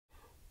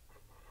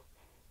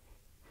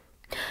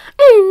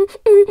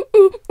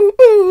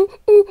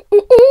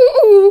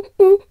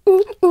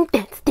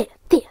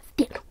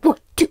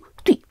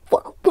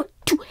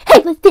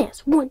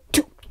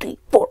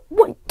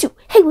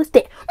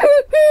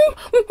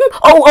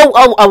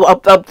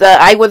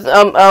I was,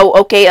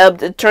 okay,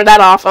 turn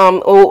that off,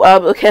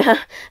 okay.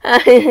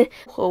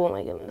 Oh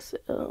my goodness,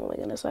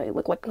 I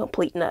look like a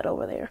complete nut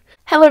over there.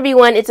 Hello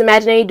everyone, it's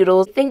Imaginary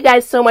Doodles. Thank you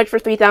guys so much for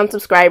 3,000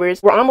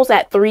 subscribers. We're almost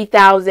at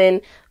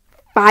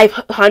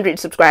 3,500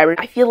 subscribers.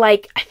 I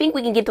think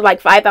we can get to like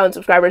 5,000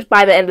 subscribers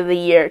by the end of the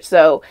year,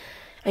 so,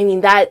 I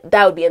mean, that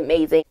would be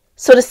amazing.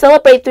 So to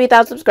celebrate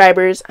 3,000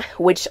 subscribers,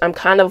 which I'm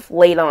kind of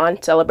late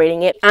on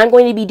celebrating it, I'm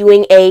going to be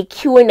doing a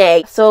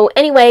Q&A. So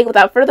anyway,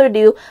 without further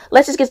ado,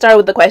 let's just get started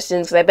with the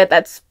questions, because I bet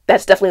that's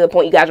definitely the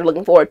point you guys are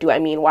looking forward to. I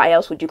mean, why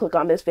else would you click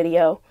on this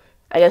video?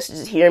 I guess to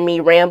just hear me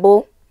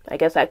ramble. I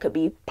guess that could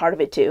be part of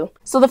it too.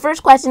 So the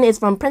first question is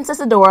from Princess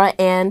Adora,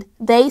 and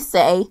they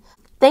say,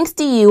 thanks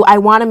to you, I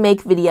want to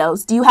make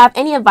videos. Do you have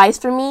any advice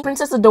for me?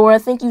 Princess Adora,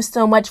 thank you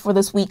so much for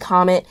the sweet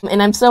comment. And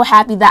I'm so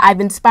happy that I've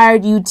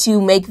inspired you to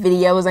make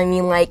videos. I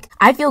mean, like,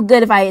 I feel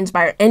good if I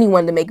inspire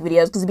anyone to make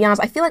videos. Because to be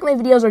honest, I feel like my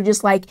videos are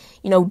just like,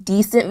 you know,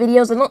 decent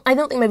videos. I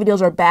don't think my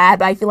videos are bad,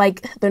 but I feel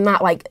like they're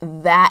not like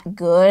that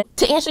good.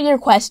 To answer your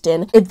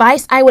question,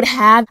 advice I would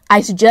have,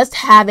 I suggest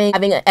having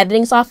an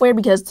editing software,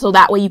 because so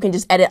that way you can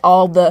just edit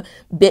all the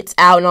bits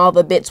out and all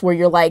the bits where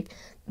you're like,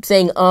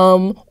 saying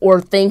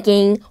or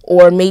thinking,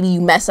 or maybe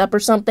you mess up or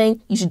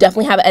something. You should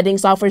definitely have editing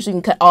software so you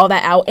can cut all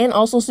that out, and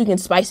also so you can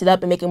spice it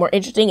up and make it more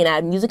interesting and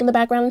add music in the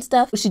background and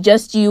stuff. I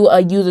suggest you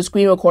use a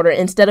screen recorder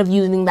instead of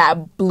using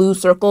that blue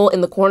circle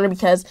in the corner,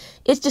 because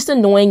it's just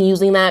annoying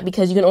using that,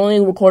 because you can only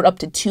record up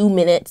to 2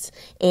 minutes,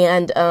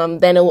 and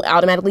then it will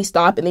automatically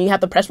stop, and then you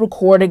have to press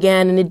record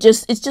again, and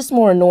it's just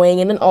more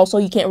annoying. And then also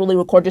you can't really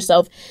record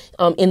yourself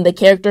in the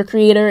character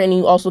creator, and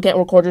you also can't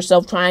record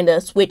yourself trying to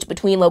switch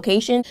between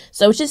locations,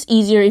 so it's just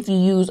easier if you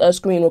use a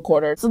screen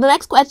recorder. So the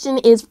next question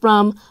is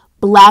from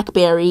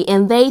Blackberry,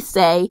 and they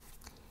say,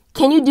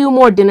 can you do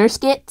more dinner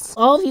skits?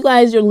 All of you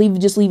guys are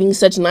just leaving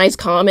such nice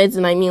comments,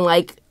 and I mean,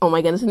 like, oh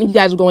my goodness, I think you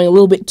guys are going a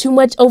little bit too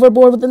much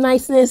overboard with the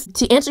niceness.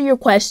 To answer your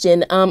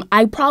question,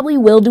 I probably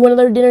will do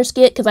another dinner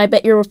skit, because I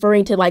bet you're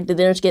referring to like the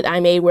dinner skit I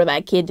made where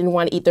that kid didn't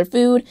want to eat their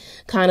food,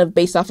 kind of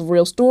based off of a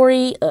real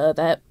story.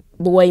 That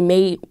boy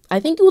made, I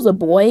think it was a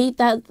boy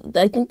I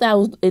think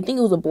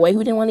it was a boy who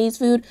didn't want to eat his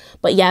food.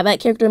 But yeah,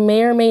 that character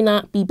may or may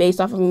not be based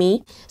off of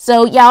me.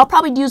 So yeah, I'll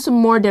probably do some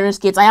more dinner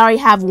skits. I already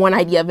have one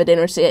idea of a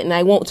dinner skit, and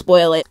I won't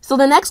spoil it. So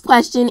the next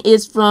question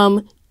is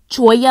from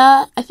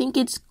Choya. I think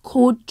it's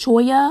called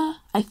Choya,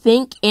 I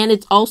think, and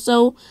it's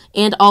also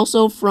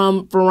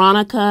from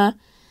Veronica,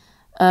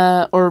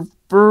 Veronica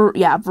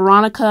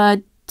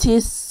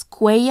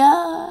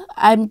Tisqueya.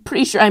 I'm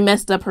pretty sure I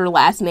messed up her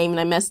last name, and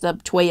I messed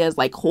up Toya's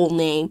like whole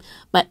name.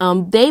 But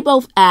they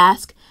both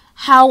ask,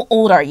 how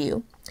old are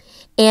you?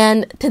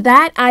 And to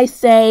that I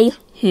say,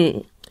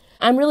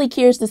 I'm really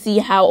curious to see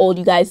how old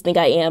you guys think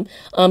I am.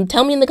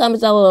 Tell me in the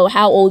comments down below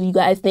how old you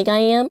guys think I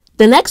am.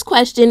 The next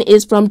question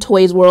is from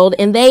Toys World,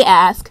 and they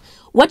ask,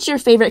 what's your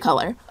favorite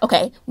color?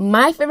 Okay,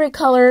 my favorite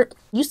color,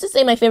 used to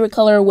say my favorite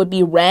color would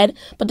be red,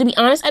 but to be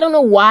honest, I don't know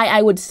why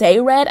I would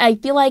say red. I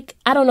feel like,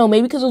 I don't know,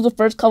 maybe because it was the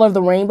first color of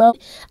the rainbow.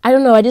 I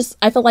don't know, I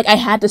felt like I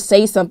had to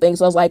say something,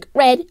 so I was like,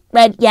 red,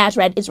 yeah,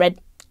 it's red.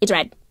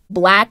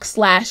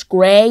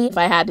 Black/gray. If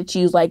I had to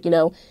choose, like, you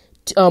know,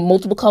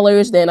 multiple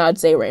colors, then I'd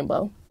say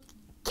rainbow.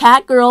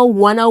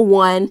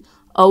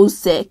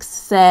 Catgirl10106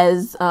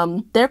 says,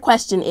 their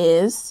question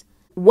is,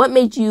 what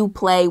made you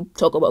play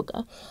Toca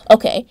Boca?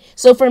 Okay,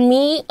 so for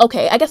me,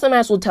 I guess I might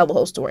as well tell the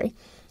whole story.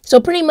 So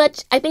pretty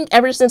much, I think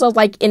ever since I was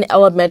like in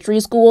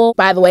elementary school,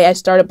 by the way, I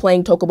started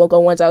playing Toca Boca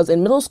once I was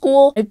in middle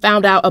school. I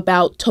found out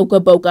about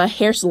Toca Boca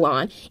Hair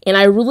Salon, and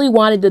I really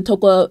wanted the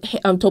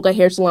Toca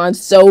Hair Salon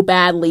so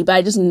badly, but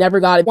I just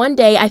never got it. One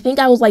day, I think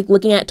I was like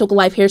looking at Toca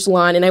Life Hair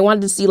Salon, and I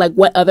wanted to see like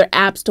what other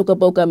apps Toca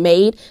Boca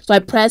made. So I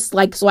pressed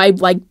I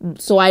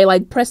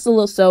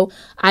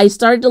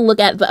started to look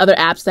at the other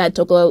apps that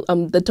the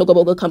Toca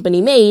Boca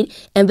company made,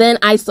 and then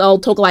I saw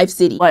Toca Life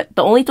City. But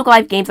the only Toca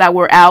Life games that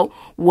were out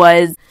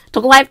was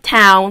Toca Life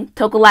Town,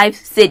 Toca Life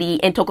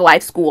City, and Toca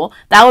Life School.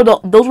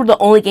 Those were the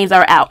only games that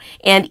were out.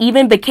 And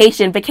even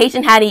Vacation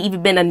hadn't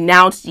even been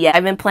announced yet.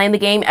 I've been playing the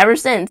game ever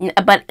since.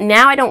 But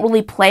now I don't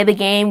really play the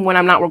game when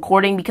I'm not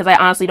recording, because I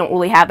honestly don't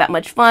really have that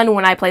much fun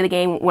when I play the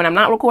game when I'm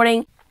not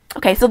recording.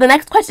 Okay, so the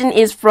next question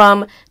is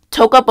from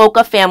Toca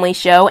Boca Family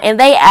Show, and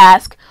they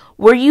ask,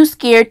 were you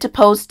scared to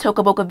post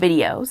Toca Boca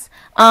videos?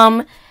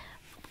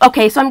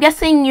 Okay, so I'm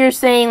guessing you're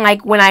saying,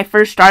 like, when I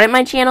first started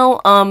my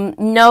channel.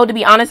 No, to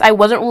be honest, I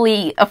wasn't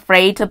really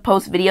afraid to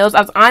post videos.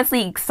 I was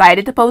honestly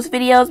excited to post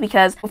videos,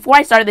 because before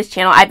I started this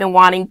channel, I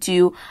wanted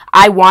to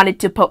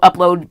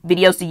upload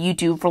videos to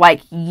YouTube for,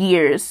 like,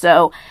 years.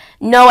 So,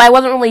 no, I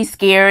wasn't really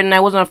scared, and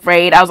I wasn't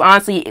afraid. I was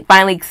honestly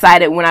finally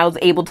excited when I was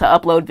able to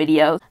upload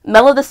videos.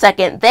 Mellow the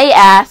Second, they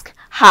ask,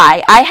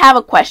 hi, I have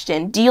a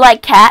question. Do you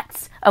like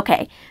cats?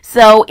 Okay,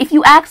 so if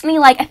you asked me,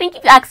 like, I think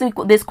if you asked me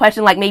this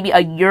question, like, maybe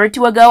a year or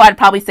two ago, I'd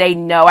probably say,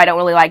 no, I don't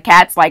really like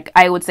cats. Like,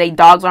 I would say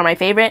dogs are my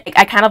favorite.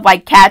 I kind of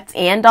like cats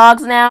and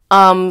dogs now.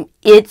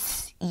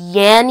 It's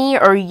Yanni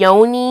or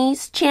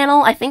Yoni's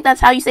channel. I think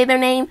that's how you say their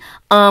name.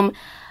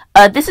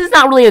 This is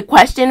not really a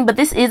question, but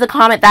this is a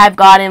comment that I've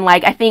gotten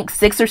like I think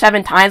 6 or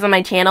 7 times on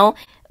my channel.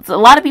 So a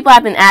lot of people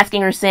have been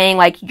asking or saying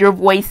like your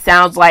voice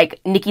sounds like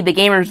Nikki the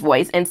Gamer's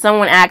voice, and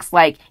someone asks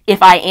like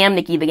if I am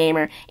Nikki the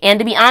Gamer. And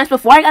to be honest,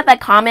 before I got that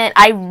comment,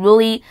 I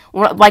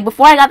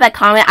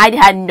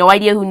had no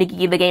idea who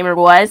Nikki the Gamer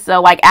was.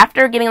 So like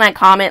after getting that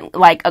comment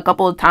like a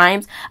couple of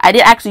times, I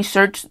did actually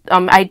search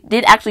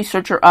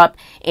her up,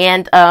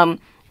 and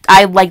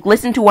I like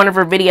listened to one of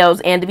her videos,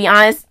 and to be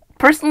honest,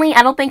 personally,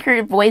 I don't think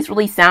her voice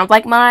really sounds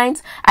like mine.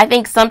 I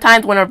think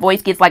sometimes when her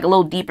voice gets like a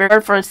little deeper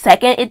for a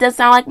second, it does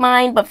sound like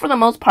mine, but for the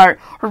most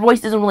part, her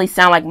voice doesn't really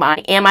sound like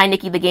mine. Am I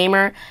Nikki the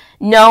Gamer?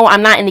 No,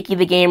 I'm not Nikki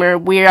the Gamer.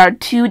 We are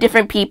 2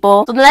 different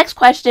people. So the next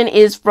question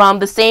is from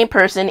the same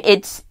person.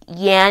 It's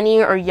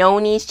Yanni or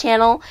Yoni's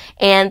channel,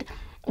 and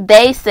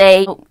they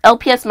say,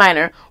 LPS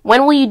Minor,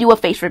 when will you do a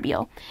face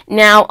reveal?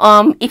 Now,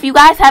 if you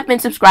guys have been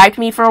subscribed to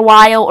me for a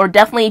while, or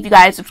definitely if you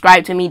guys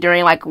subscribed to me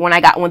during, like, when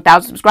I got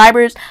 1,000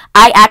 subscribers,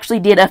 I actually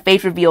did a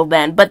face reveal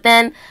then. But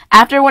then,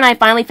 after when I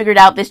finally figured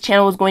out this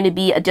channel was going to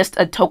be just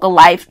a Toca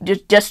Life,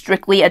 just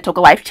strictly a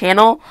Toca Life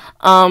channel,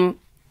 I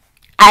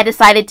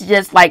decided to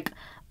just, like,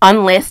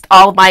 unlist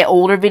all of my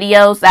older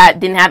videos that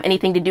didn't have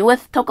anything to do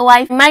with Toca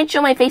Life. I might show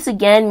my face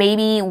again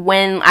maybe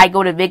when I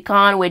go to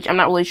VidCon, which I'm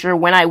not really sure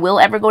when I will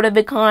ever go to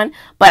VidCon,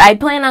 but I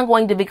plan on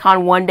going to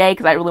VidCon one day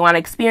because I really want to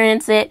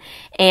experience it.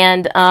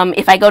 And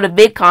if I go to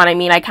VidCon, I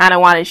mean, I kind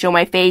of want to show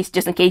my face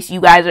just in case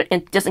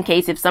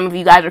if some of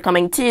you guys are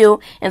coming too,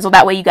 and so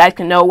that way you guys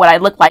can know what I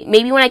look like.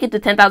 Maybe when I get to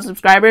 10,000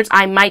 subscribers,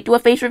 I might do a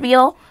face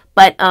reveal.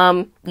 But,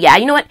 yeah,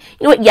 you know what,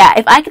 yeah,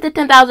 if I get to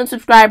 10,000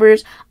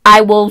 subscribers, I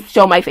will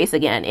show my face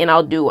again, and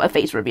I'll do a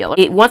face reveal.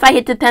 Once I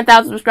hit to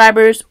 10,000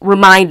 subscribers,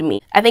 remind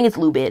me. I think it's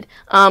Lubid.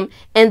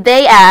 And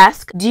they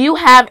ask, do you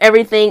have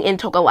everything in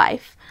Toca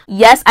Life?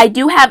 Yes, I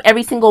do have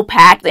every single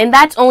pack, and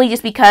that's only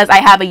just because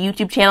I have a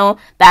YouTube channel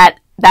that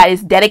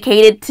is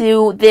dedicated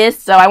to this,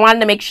 so I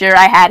wanted to make sure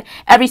I had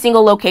every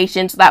single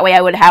location, so that way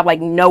I would have like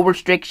no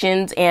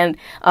restrictions, and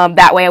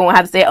that way I won't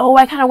have to say, oh,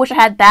 I kind of wish I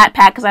had that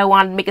pack because I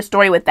wanted to make a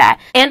story with that.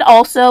 And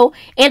also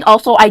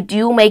I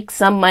do make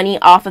some money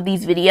off of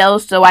these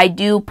videos, so I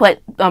do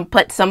put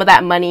some of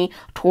that money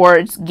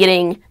towards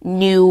getting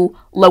new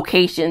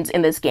locations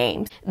in this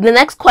game. The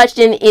next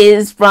question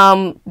is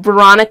from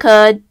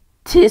Veronica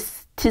Tisquay.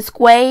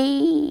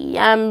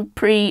 I'm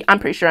pretty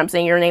sure I'm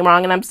saying your name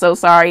wrong, and I'm so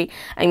sorry.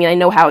 I mean, I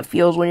know how it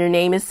feels when your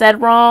name is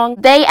said wrong.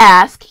 They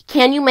ask,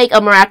 can you make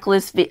a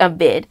miraculous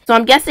vid? So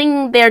I'm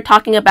guessing they're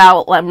talking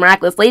about like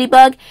Miraculous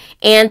Ladybug,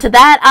 and to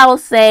that I'll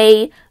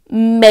say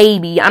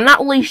maybe. I'm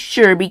not really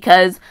sure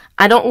because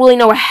I don't really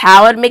know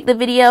how I'd make the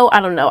video. I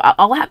don't know.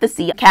 I'll have to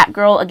see.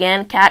 Catgirl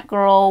again,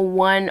 Catgirl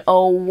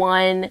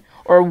 101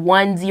 or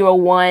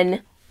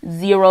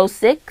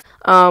 10106.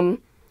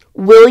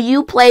 Will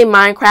you play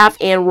Minecraft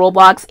and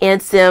Roblox and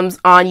Sims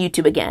on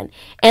YouTube again?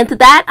 And to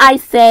that I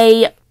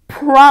say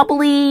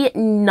probably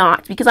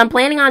not, because I'm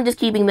planning on just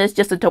keeping this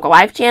just a Toca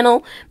Life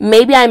channel.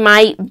 Maybe I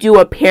might do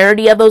a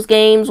parody of those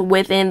games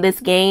within this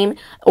game,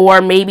 or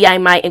maybe I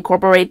might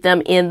incorporate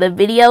them in the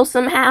video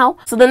somehow.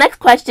 So the next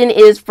question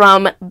is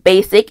from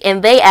Basic,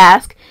 and they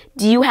ask,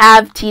 do you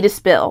have tea to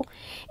spill?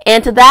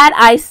 And to that,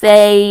 I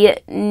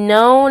say,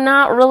 no,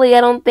 not really.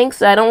 I don't think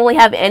so. I don't really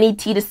have any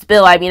tea to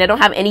spill. I mean, I don't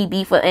have any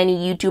beef with any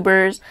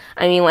YouTubers.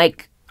 I mean,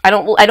 like, I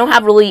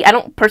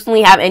don't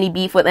personally have any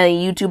beef with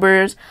any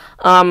YouTubers.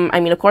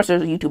 I mean, of course,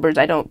 there's YouTubers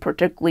I don't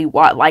particularly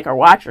like or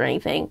watch or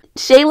anything.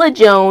 Shayla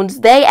Jones,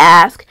 they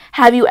ask,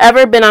 have you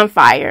ever been on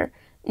fire?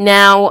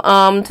 Now,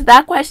 to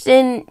that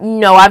question,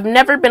 no, I've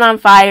never been on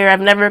fire.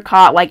 I've never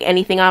caught, like,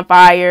 anything on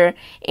fire,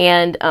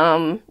 and,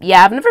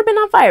 yeah, I've never been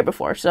on fire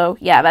before, so,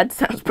 yeah, that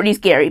sounds pretty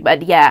scary,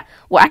 but, yeah,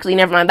 well, actually,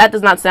 never mind, that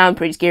does not sound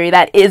pretty scary,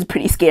 that is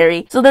pretty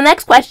scary. So the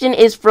next question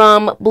is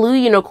from Blue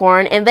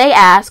Unicorn, and they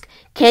ask,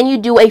 can you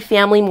do a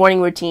family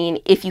morning routine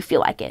if you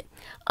feel like it?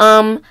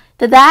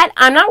 To that,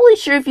 I'm not really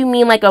sure if you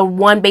mean like a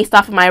one based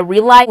off of my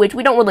real life, which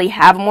we don't really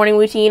have a morning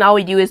routine. All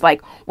we do is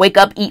like wake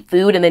up, eat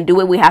food, and then do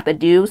what we have to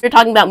do. So if you're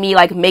talking about me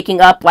like making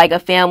up like a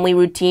family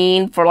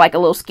routine for like a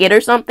little skit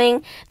or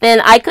something, then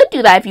I could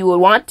do that if you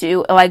would want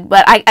to. Like,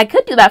 but I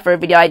could do that for a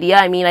video idea.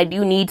 I mean, I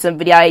do need some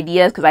video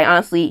ideas because I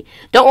honestly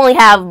don't really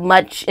have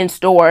much in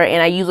store,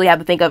 and I usually have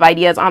to think of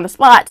ideas on the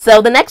spot.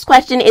 So the next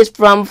question is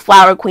from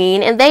Flower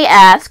Queen, and they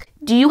ask,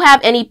 do you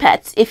have any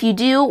pets? If you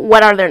do,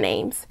 what are their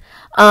names?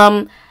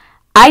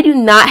 I do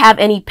not have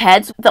any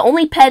pets. The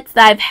only pets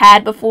that I've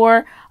had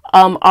before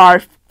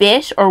are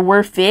fish, or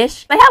were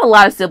fish. I have a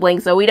lot of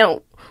siblings, so we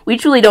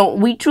truly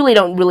don't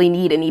really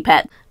need any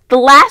pets. The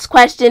last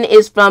question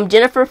is from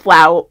Jennifer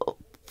Flower,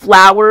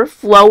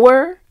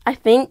 I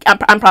think.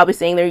 I'm probably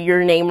saying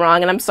your name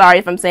wrong, and I'm sorry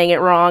if I'm saying it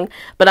wrong.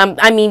 But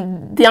I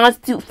mean, the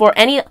honest for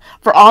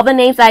all the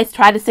names I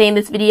try to say in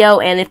this video,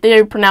 and if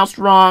they're pronounced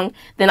wrong,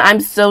 then I'm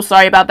so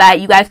sorry about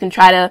that. You guys can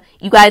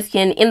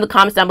in the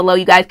comments down below,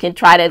 you guys can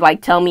try to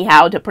like tell me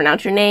how to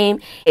pronounce your name.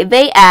 If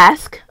they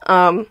ask,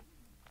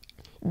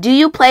 Do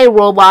you play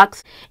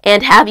Roblox?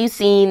 And have you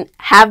seen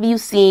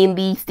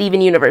the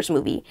Steven Universe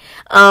movie?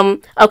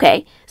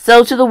 Okay.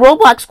 So to the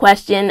Roblox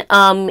question,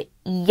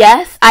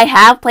 yes, I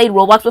have played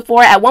Roblox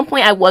before. At one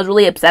point, I was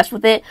really obsessed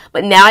with it,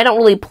 but now I don't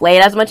really play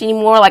it as much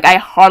anymore. Like, I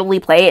hardly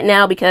play it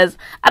now because,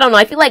 I don't know,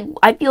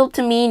 I feel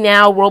to me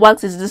now,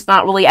 Roblox is just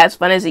not really as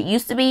fun as it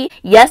used to be.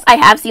 Yes, I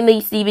have seen the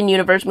Steven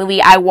Universe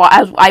movie. I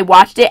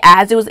watched it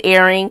as it was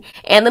airing,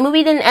 and the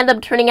movie didn't end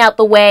up turning out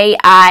the way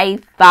I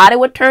thought it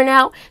would turn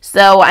out.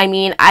 So, I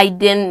mean, I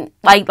didn't,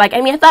 I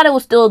thought it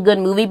was still a good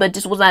movie, but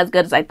just wasn't as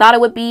good as I thought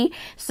it would be.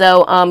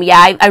 So,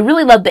 yeah, I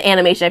really loved the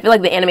animation. I feel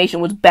like the animation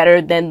was better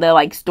than the,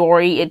 like, story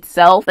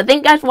itself. But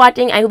thank you guys for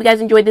watching. I hope you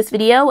guys enjoyed this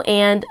video,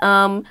 and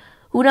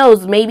who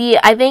knows, maybe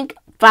I think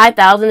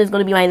 5,000 is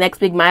going to be my next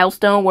big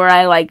milestone where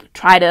I'm going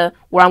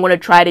to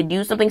try to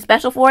do something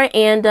special for it.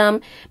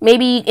 And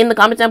maybe in the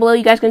comments down below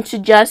you guys can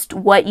suggest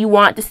what you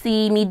want to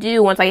see me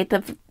do once I get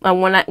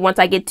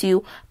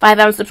to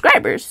 5,000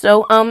 subscribers.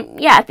 So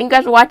yeah, thank you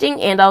guys for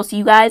watching, and I'll see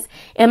you guys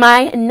in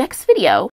my next video.